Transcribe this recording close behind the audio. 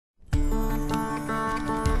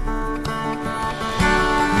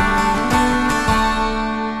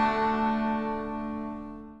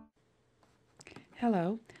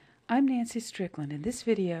I'm Nancy Strickland, and this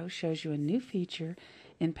video shows you a new feature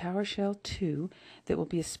in PowerShell 2 that will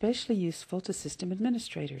be especially useful to system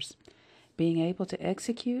administrators, being able to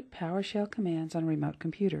execute PowerShell commands on a remote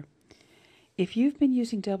computer. If you've been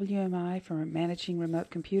using WMI for managing remote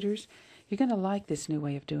computers, you're going to like this new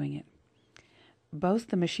way of doing it. Both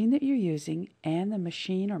the machine that you're using and the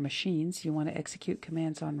machine or machines you want to execute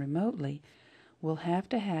commands on remotely will have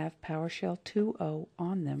to have PowerShell 2.0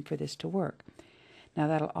 on them for this to work. Now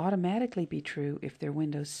that'll automatically be true if they're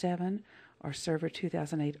Windows 7 or Server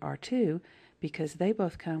 2008 R2 because they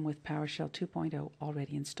both come with PowerShell 2.0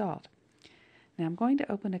 already installed. Now I'm going to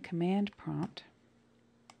open a command prompt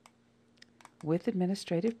with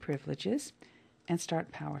administrative privileges and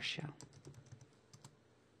start PowerShell.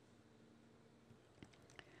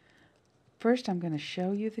 First I'm going to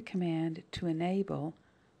show you the command to enable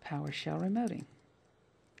PowerShell remoting.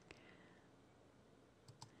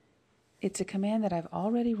 It's a command that I've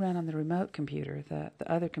already run on the remote computer, the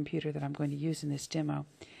other computer that I'm going to use in this demo.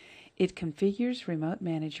 It configures remote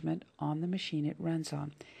management on the machine it runs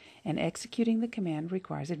on, and executing the command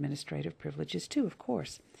requires administrative privileges too, of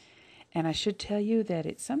course. And I should tell you that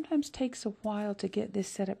it sometimes takes a while to get this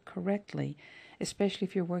set up correctly, especially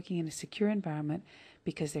if you're working in a secure environment,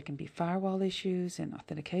 because there can be firewall issues and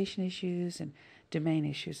authentication issues and domain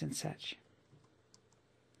issues and such.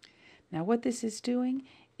 Now what this is doing,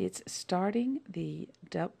 it's starting the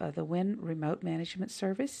Win remote management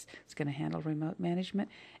service. It's going to handle remote management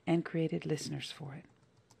and created listeners for it.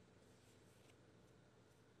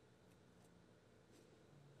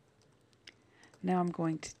 Now I'm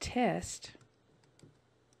going to test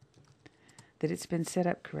that it's been set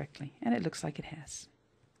up correctly, and it looks like it has.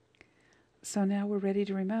 So now we're ready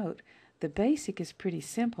to remote. The basic is pretty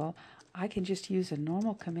simple. I can just use a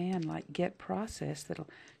normal command like get process that'll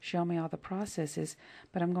show me all the processes,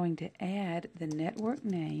 but I'm going to add the network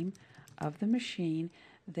name of the machine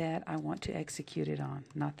that I want to execute it on.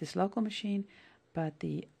 Not this local machine, but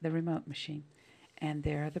the remote machine. And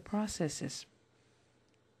there are the processes.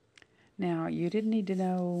 Now, you didn't need to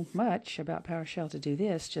know much about PowerShell to do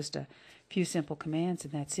this, just a few simple commands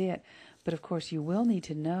and that's it. But of course, you will need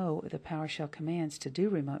to know the PowerShell commands to do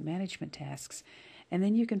remote management tasks. And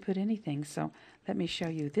then you can put anything. So let me show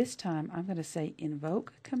you. This time I'm going to say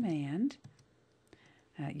invoke command.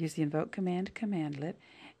 Use the invoke command commandlet.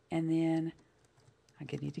 And then I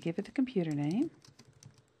need to give it the computer name.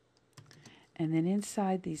 And then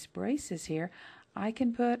inside these braces here, I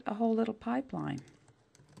can put a whole little pipeline.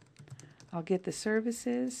 I'll get the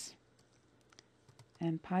services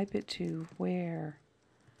and pipe it to where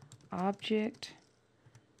object,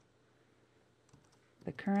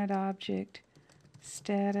 the current object,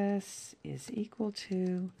 status is equal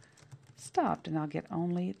to stopped, and I'll get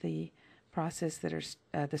only the process that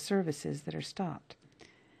are the services that are stopped.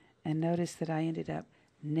 And notice that I ended up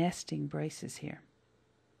nesting braces here.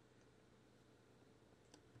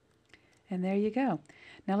 And there you go.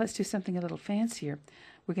 Now let's do something a little fancier.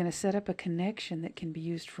 We're going to set up a connection that can be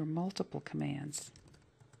used for multiple commands.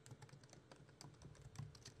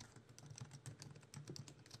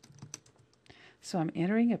 So I'm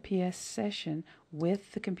entering a PS session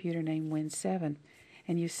with the computer name Win7,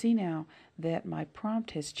 and you see now that my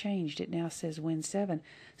prompt has changed. It now says Win7.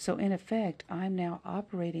 So in effect, I'm now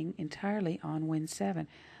operating entirely on Win7.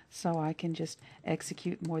 So I can just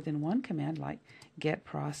execute more than one command like get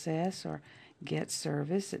process or get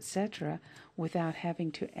service, etc., without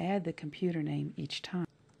having to add the computer name each time.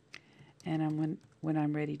 And when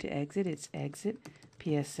I'm ready to exit, it's exit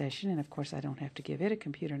PS session, and of course I don't have to give it a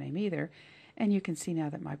computer name either. And you can see now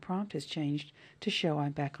that my prompt has changed to show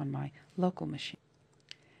I'm back on my local machine.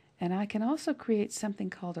 And I can also create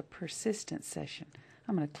something called a persistent session.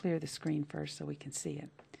 I'm going to clear the screen first so we can see it.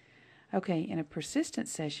 Okay, in a persistent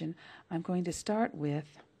session, I'm going to start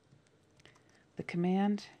with the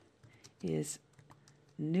command is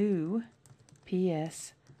new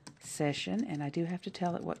PS session, and I do have to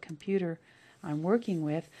tell it what computer I'm working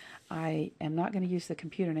with. I am not going to use the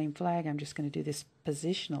computer name flag. I'm just going to do this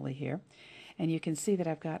positionally here. And you can see that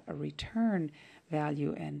I've got a return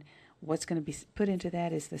value, and what's going to be put into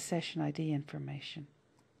that is the session ID information.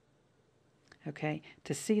 Okay,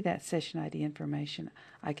 to see that session ID information,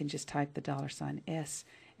 I can just type the $S,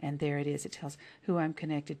 and there it is. It tells who I'm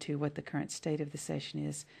connected to, what the current state of the session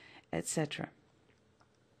is, etc.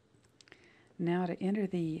 Now to enter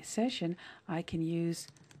the session, I can use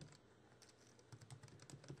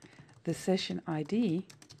the session ID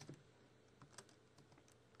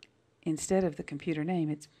instead of the computer name.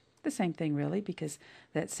 It's the same thing really, because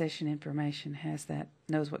that session information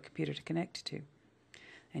knows what computer to connect to.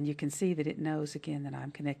 And you can see that it knows again that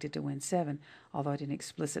I'm connected to Win7, although I didn't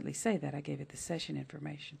explicitly say that. I gave it the session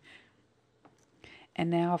information. And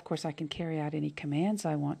now, of course, I can carry out any commands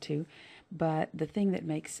I want to, but the thing that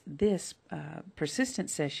makes this persistent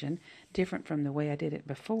session different from the way I did it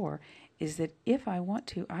before is that if I want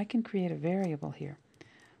to, I can create a variable here.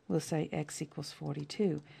 We'll say x equals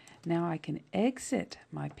 42. Now I can exit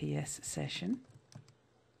my PS session,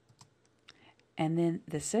 and then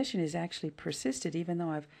the session is actually persisted even though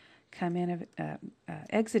I've come in,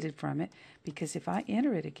 exited from it, because if I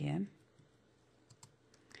enter it again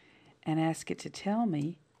and ask it to tell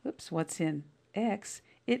me, what's in X,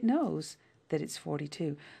 it knows that it's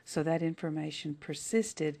 42. So that information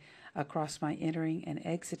persisted across my entering and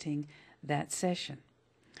exiting that session.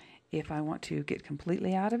 If I want to get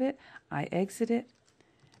completely out of it, I exit it,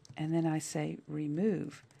 and then I say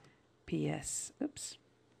remove PS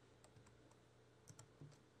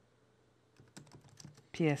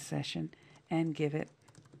session and give it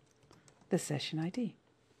the session ID.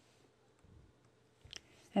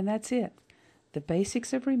 And that's it. The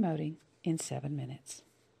basics of remoting in 7 minutes.